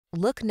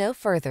Look no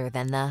further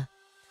than the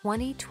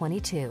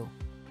 2022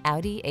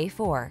 Audi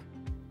A4.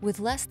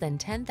 With less than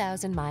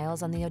 10,000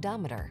 miles on the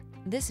odometer,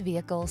 this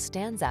vehicle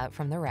stands out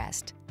from the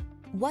rest.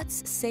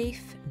 What's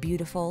safe,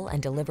 beautiful,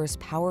 and delivers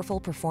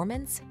powerful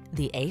performance?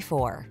 The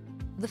A4.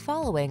 The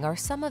following are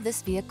some of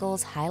this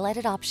vehicle's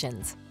highlighted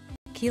options: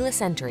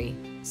 keyless entry,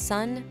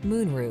 sun,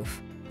 moonroof,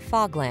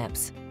 fog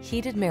lamps,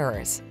 heated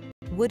mirrors,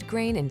 wood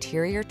grain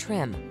interior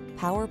trim,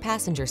 power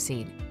passenger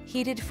seat,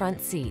 heated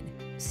front seat,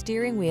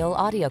 steering wheel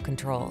audio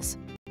controls,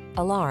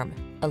 alarm,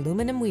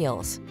 aluminum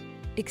wheels.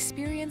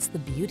 Experience the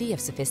beauty of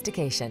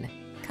sophistication.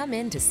 Come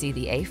in to see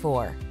the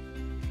A4.